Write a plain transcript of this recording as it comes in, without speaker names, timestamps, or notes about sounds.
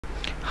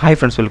Hi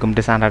friends, welcome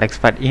to SANTRA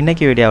TECHSPOT.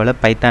 இன்னைக்கு வீடியோவில்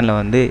பைத்தானில்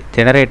வந்து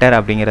ஜெனரேட்டர்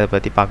அப்படிங்கிறத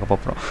பற்றி பார்க்க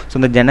போகிறோம். ஸோ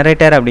இந்த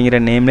ஜெனரேட்டர் அப்படிங்கிற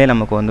நேம்லேயே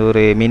நமக்கு வந்து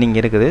ஒரு மீனிங்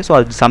இருக்குது. ஸோ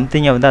அது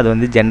சம்திங்கை வந்து அது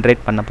வந்து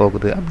ஜென்ரேட் பண்ண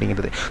போகுது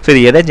அப்படிங்கிறது. ஸோ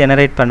இது எதை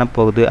ஜெனரேட் பண்ண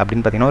போகுது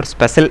அப்படின்னு பார்த்தீங்கன்னா ஒரு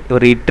ஸ்பெஷல்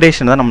ஒரு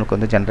இட்ரேஷன் தான் நம்மளுக்கு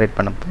வந்து ஜென்ரேட்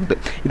பண்ண போகுது.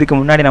 இதுக்கு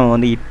முன்னாடி நம்ம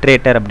வந்து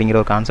இட்ரேட்டர் அப்படிங்கிற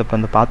ஒரு கான்செப்ட்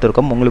வந்து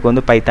பார்த்துருக்கோம். உங்களுக்கு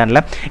வந்து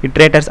பைத்தானில்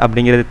இட்ரேட்டர்ஸ்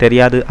அப்படிங்கிறது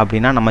தெரியாது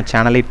அப்படின்னா நம்ம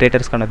சேனல்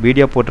இட்ரேட்டர்ஸ்க்கான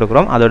வீடியோ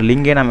போட்டிருக்கிறோம். அதோட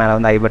லிங்கே நான் மேலே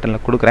வந்து ஐ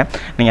பட்டனில் கொடுக்குறேன்,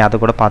 நீங்கள்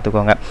அதை கூட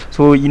பார்த்துக்கோங்க.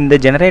 ஸோ இந்த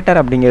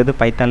ஜெனரேட்டர் அப்படிங்கிறது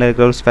பைத்தானில்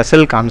இருக்கிற ஒரு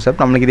ஸ்பெஷல் கான்செப்ட்.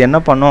 நம்மளுக்கு இது என்ன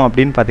பண்ணோம்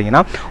அப்படின்னு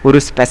பார்த்தீங்கன்னா ஒரு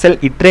ஸ்பெஷல்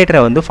இட்ரேட்டரை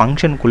வந்து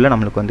ஃபங்க்ஷனுக்குள்ளே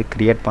நம்மளுக்கு வந்து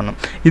கிரியேட் பண்ணும்.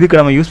 இதுக்கு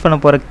நம்ம யூஸ் பண்ண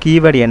போகிற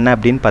கீவேர்டு என்ன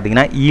அப்படின்னு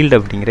பார்த்தீங்கன்னா ஈல்டு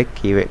அப்படிங்கிற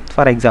கீவேர்ட்.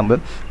 ஃபார் எக்ஸாம்பிள்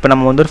இப்போ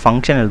நம்ம வந்து ஒரு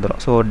ஃபங்க்ஷன் எழுதுகிறோம்.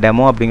 ஸோ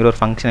டெமோ அப்படிங்கிற ஒரு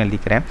ஃபங்க்ஷன்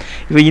எழுதிக்கிறேன்.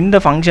 இப்போ இந்த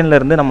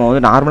ஃபங்க்ஷன்லேருந்து நம்ம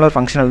வந்து நார்மலாக ஒரு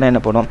ஃபங்க்ஷன் தான்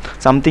என்ன பண்ணுவோம்,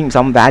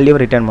 சம் வேல்யூ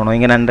ரிட்டர்ன் பண்ணுவோம்.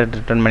 இங்கே நான்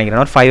ரிட்டர்ன்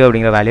பண்ணிக்கிறேன், ஒரு 5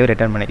 அப்படிங்கிற வேல்யூ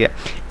ரிட்டர்ன் பண்ணிக்கிறேன்.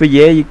 இப்போ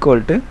ஏ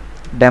ஈக்குவல் டு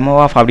டெமோ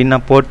ஆஃப் அப்படின்னு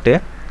நான் போட்டு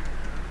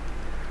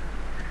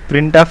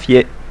பிரிண்ட் ஆஃப்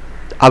ஏ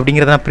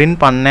அப்படிங்கிறத நான் பிரிண்ட்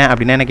பண்ணேன்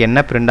அப்படின்னா எனக்கு என்ன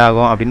பிரிண்ட்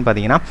ஆகும் அப்படின்னு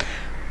பார்த்தீங்கன்னா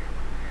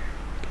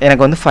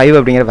எனக்கு வந்து 5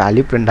 அப்படிங்கிற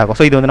வேல்யூ பிரிண்ட் ஆகும்.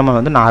 ஸோ இது வந்து நம்ம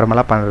வந்து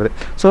நார்மலாக பண்ணுறது.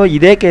 ஸோ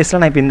இதே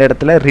கேஸில் நான் இப்போ இந்த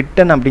இடத்துல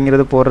ரிட்டன்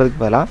அப்படிங்கிறது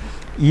போடுறதுக்கு பதிலாக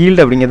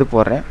ஈல்டு அப்படிங்கிறது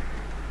போடுறேன்.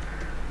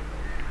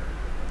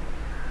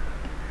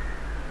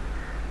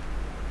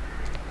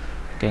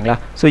 ஓகேங்களா?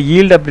 ஸோ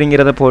ஈல்டு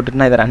அப்படிங்கிறத போட்டுட்டு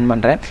நான் இதை ரன்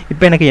பண்ணுறேன்.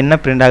 இப்போ எனக்கு என்ன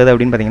பிரிண்ட் ஆகுது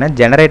அப்படின்னு பார்த்தீங்கன்னா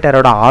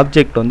ஜெனரேட்டரோட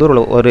ஆப்ஜெக்ட் வந்து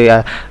ஒரு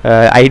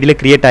ஐடியில்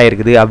க்ரியேட்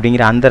ஆகிருக்குது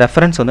அப்படிங்கிற அந்த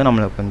ரெஃபரன்ஸ் வந்து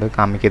நம்மளுக்கு வந்து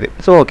காமிக்குது.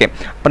 ஸோ ஓகே,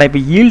 இப்போ நான்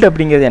இப்போ ஈல்டு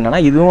அப்படிங்கிறது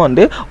என்னென்னா இதுவும்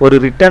வந்து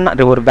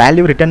ஒரு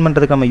வேல்யூ ரிட்டர்ன்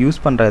பண்ணுறதுக்கு நம்ம யூஸ்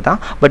பண்ணுறது தான்.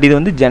 பட் இது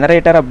வந்து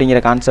ஜெனரேட்டர்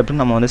அப்படிங்கிற கான்செப்ட்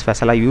நம்ம வந்து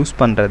ஸ்பெஷலாக யூஸ்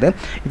பண்ணுறது.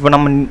 இப்போ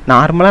நம்ம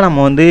நார்மலாக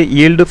நம்ம வந்து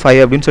ஈல்டு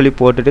 5 அப்படின்னு சொல்லி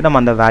போட்டுட்டு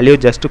நம்ம அந்த வேல்யூ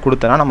ஜஸ்ட்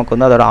கொடுத்தோன்னா நமக்கு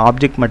வந்து அதோட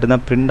ஆப்ஜெக்ட்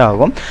மட்டும்தான் பிரிண்ட்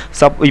ஆகும்.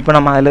 இப்போ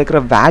நம்ம அதில்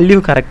இருக்கிற வேல்யூ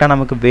கரெக்டாக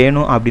நமக்கு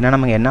வேணும் அப்படின்னா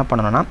நமக்கு என்ன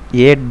பண்ணணும்,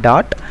 ஏ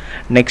டாட்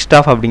நெக்ஸ்ட்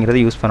ஆஃப் அப்படிங்கிறத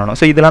யூஸ் பண்ணணும்.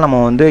 ஸோ இதெல்லாம்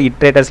நம்ம வந்து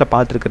இட்ரேட்டர்ஸில்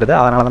பார்த்துருக்கிறது.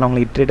 அதனால தான்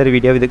உங்களுக்கு இட்ரேட்டர்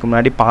வீடியோ இதுக்கு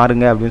முன்னாடி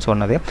பாருங்கள் அப்படின்னு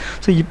சொன்னது.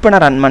 ஸோ இப்போ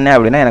நான் ரன் பண்ணேன்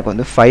அப்படின்னா எனக்கு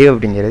வந்து 5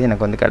 அப்படிங்கிறது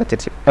எனக்கு வந்து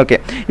கிடச்சிருச்சு. ஓகே,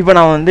 இப்போ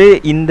நான் வந்து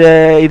இந்த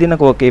இது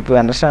எனக்கு ஓகே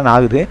இப்போ அண்டர்ஸ்டாண்ட்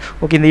ஆகுது.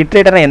 ஓகே, இந்த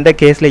இட்ரேட்டர் நான் எந்த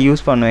கேஸில்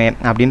யூஸ் பண்ணுவேன்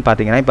அப்படின்னு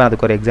பார்த்தீங்கன்னா இப்போ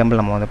அதுக்கு ஒரு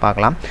எக்ஸாம்பிள் நம்ம வந்து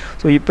பார்க்கலாம்.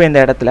 ஸோ இப்போ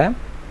இந்த இடத்துல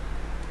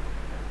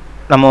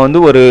நம்ம வந்து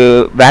ஒரு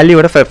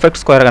வேல்யூவோட பெர்ஃபெக்ட்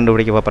ஸ்கொயரை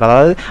கண்டுபிடிக்க போகிறோம்.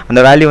 அதாவது அந்த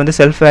வேல்யூ வந்து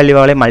செல்ஃப்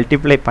வேல்யூவாலே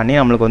மல்டிப்ளை பண்ணி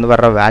நம்மளுக்கு வந்து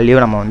வர வேல்யூ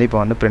நம்ம வந்து இப்போ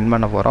வந்து பிரிண்ட்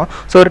பண்ண போகிறோம்.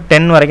 ஸோ ஒரு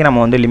 10 வரைக்கும்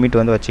நம்ம வந்து லிமிட்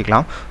வந்து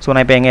வச்சுக்கலாம். ஸோ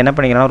நான் இப்போ எங்கே என்ன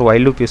பண்ணிக்கிறேன்னா ஒரு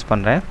வைல் லூப் யூஸ்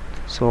பண்ணுறேன்.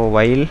 ஸோ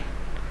வைல்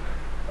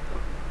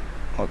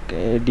ஓகே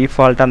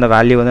டிஃபால்ட்டாக அந்த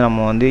வேல்யூ வந்து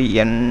நம்ம வந்து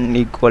n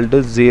ஈக்குவல்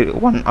டு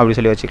 1 அப்படி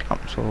சொல்லி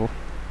வச்சுக்கலாம். So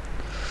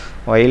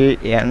while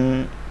n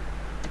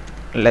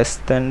less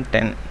than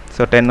 10.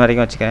 So 10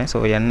 வரைக்கும் வச்சுக்கிறேன். So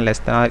n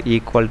less than R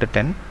equal to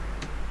 10.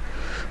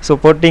 So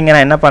போட்டிங்க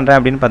நான் என்ன பண்ணுறேன்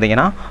அப்படின்னு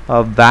பார்த்தீங்கன்னா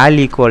வேல்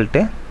equal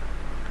to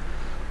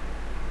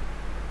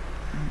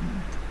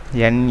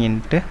n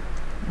into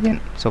n.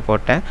 So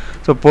போட்டேன்.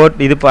 ஸோ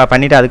இது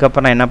பண்ணிவிட்டு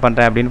அதுக்கப்புறம் நான் என்ன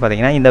பண்ணுறேன் அப்படின்னு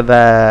பார்த்தீங்கன்னா இந்த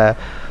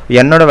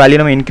என்னோட வேல்யூ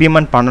நம்ம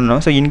இன்க்ரிமெண்ட்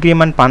பண்ணணும். ஸோ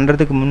இன்க்ரிமெண்ட்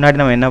பண்ணுறதுக்கு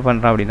முன்னாடி நம்ம என்ன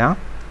பண்ணுறோம் அப்படின்னா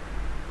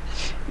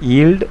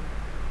ஈல்டு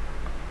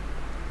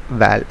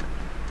வேல்.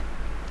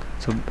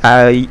 ஸோ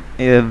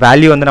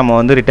வேல்யூ வந்து நம்ம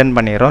வந்து ரிட்டர்ன்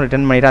பண்ணிடுறோம்.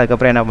 ரிட்டர்ன் பண்ணிவிட்டு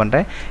அதுக்கப்புறம் என்ன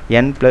பண்ணுறேன்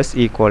n plus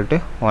equal to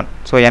 1.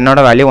 So என்னோட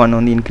வேல்யூ 1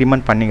 வந்து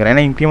இன்க்ரிமெண்ட் பண்ணிக்கிறேன்.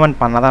 ஏன்னா இன்க்ரிமெண்ட்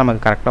பண்ணால் தான்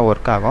நமக்கு கரெக்டாக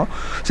ஒர்க் ஆகும்.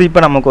 ஸோ இப்போ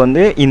நமக்கு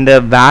வந்து இந்த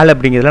வேல்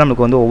அப்படிங்கிறதுல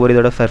நமக்கு வந்து ஒவ்வொரு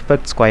இதோட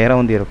பெர்ஃபெக்ட் ஸ்கொயரும்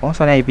வந்து இருக்கும்.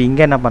 ஸோ நான் இப்போ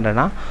இங்கே என்ன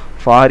பண்ணுறேன்னா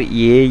for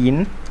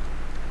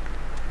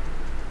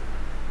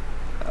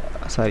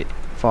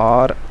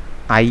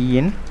I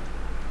in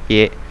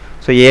A.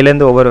 So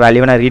ஏலேருந்து ஒவ்வொரு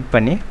வேல்யூவை நான் ரீட்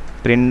பண்ணி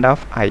print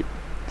of I.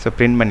 So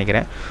print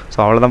பண்ணிக்கிறேன். ஸோ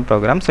அவ்வளோதான்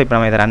ப்ரோக்ராம். ஸோ இப்போ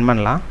நம்ம இதை ரன்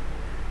பண்ணலாம்.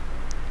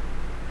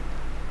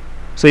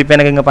 ஸோ இப்போ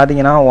எனக்கு இங்கே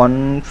பார்த்தீங்கன்னா 1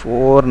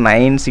 4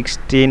 9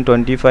 16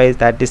 25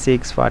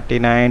 36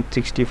 49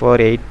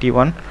 64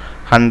 81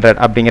 100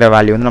 அப்படிங்கிற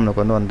வேல்யூ வந்து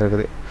நம்மளுக்கு வந்து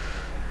வந்துருக்குது.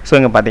 ஸோ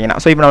இங்கே பார்த்தீங்கன்னா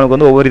ஸோ இப்போ நம்மளுக்கு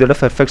வந்து ஒவ்வொரு இதோட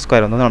பெர்ஃபெக்ட்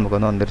ஸ்கொயர் வந்து நமக்கு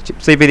வந்து வந்துருச்சு.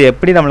 ஸோ இப்போ இது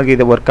எப்படி நம்மளுக்கு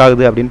இது ஒர்க்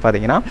ஆகுது அப்படின்னு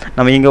பார்த்தீங்கன்னா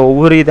நம்ம இங்கே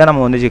ஒவ்வொரு இதாக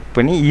நம்ம வந்து செக்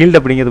பண்ணி ஈல்டு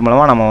அப்படிங்கிறது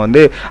மூலமாக நம்ம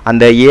வந்து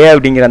அந்த ஏ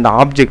அப்படிங்கிற அந்த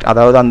ஆப்ஜெக்ட்,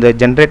 அதாவது அந்த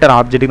ஜென்ரேட்டர்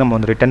ஆப்ஜெக்ட்டுக்கு நம்ம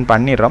வந்து ரிட்டர்ன்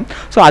பண்ணிடுறோம்.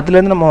 ஸோ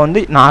அதுலேருந்து நம்ம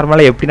வந்து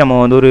நார்மலாக எப்படி நம்ம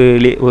வந்து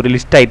ஒரு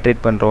லிஸ்ட்டை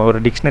ஐட்ரேட் பண்ணுறோம்,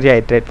 ஒரு டிக்ஷனரி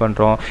ஐட்ரேட்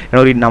பண்ணுறோம்,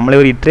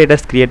 நம்மளே ஒரு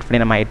இட்ரேட்டர்ஸ் க்ரியேட்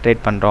பண்ணி நம்ம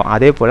ஐட்ரேட் பண்ணுறோம்.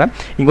 அதே போல்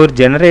இங்கே ஒரு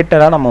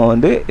ஜென்ரேட்டராக நம்ம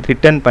வந்து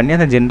ரிட்டர்ன் பண்ணி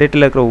அந்த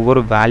ஜென்ரேட்டரில் இருக்கிற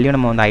ஒவ்வொரு வேல்யூ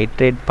நம்ம வந்து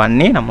ஐட்ரேட்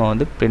பண்ணி நம்ம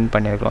வந்து பிரிண்ட்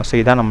பண்ணியிருக்கிறோம். ஸோ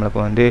இதான்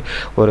நம்மளுக்கு வந்து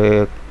ஒரு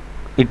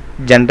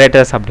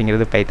ஜென்ரேட்டர்ஸ்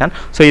அப்படிங்கிறது பைத்தான்.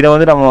 ஸோ இதை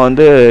வந்து நம்ம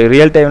வந்து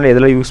ரியல் டைமில்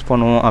எதில் யூஸ்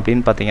பண்ணுவோம்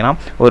அப்படின்னு பார்த்தீங்கன்னா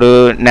ஒரு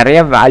நிறைய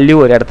வேல்யூ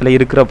ஒரு இடத்துல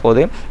இருக்கிற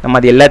போது நம்ம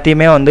அது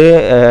எல்லாத்தையுமே வந்து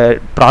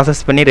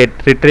ப்ராசஸ் பண்ணி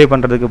ரிட்ரைவ்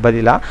பண்ணுறதுக்கு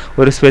பதிலாக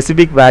ஒரு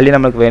ஸ்பெசிஃபிக் வேல்யூ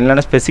நமக்கு வேணும்,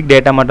 இல்லைன்னா ஸ்பெசிஃபிக்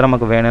டேட்டா மட்டும்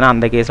நமக்கு வேணும்னா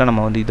அந்த கேஸில்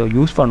நம்ம வந்து இதை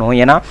யூஸ் பண்ணுவோம்.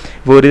 ஏன்னா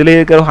இப்போ ஒரு இதில்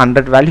இருக்கிற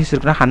 100 வேல்யூஸ்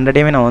இருக்குன்னா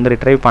 100மே நம்ம வந்து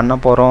ரிட்ரைவ் பண்ண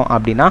போகிறோம்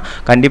அப்படின்னா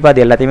கண்டிப்பாக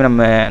அது எல்லாத்தையுமே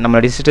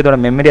நம்மளோட சிஸ்டத்தோட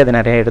மெமரி அதை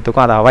நிறைய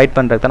எடுத்துக்கும். அதை அவாய்ட்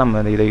பண்ணுறதுக்கு தான்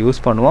நம்ம இதை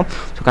யூஸ் பண்ணுவோம்.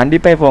 ஸோ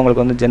கண்டிப்பாக இப்போ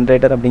உங்களுக்கு வந்து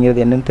ஜென்ரேட்டர்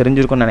அப்படிங்கிறது என்னென்னு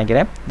தெரிஞ்சிருக்கும்னு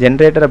நினைக்கிறேன்.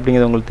 ஜென்ரேட்டர்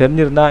அப்படிங்கிறது உங்களுக்கு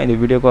தெரிஞ்சிருந்தால் இந்த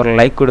வீடியோக்கு ஒரு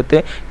லைக் கொடுத்து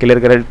கீழே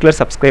இருக்கிற ரெட் கலர்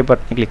சப்ஸ்கிரைப்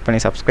பட்டனை கிளிக் பண்ணி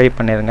சப்ஸ்கிரைப்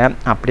பண்ணிடுங்க.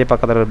 அப்படியே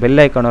பக்கத்தில் ஒரு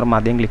பெல் ஐக்கான் வரும்,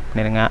 அதையும் கிளிக்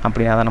பண்ணிடுங்க.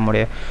 அப்படின்னா தான்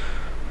நம்முடைய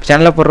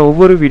சேனலில் போடுற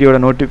ஒவ்வொரு வீடியோட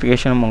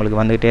நோட்டிஃபிகேஷனும்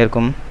உங்களுக்கு வந்துகிட்டே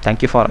இருக்கும்.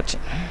 தேங்க்யூ ஃபார்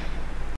வாட்சிங்.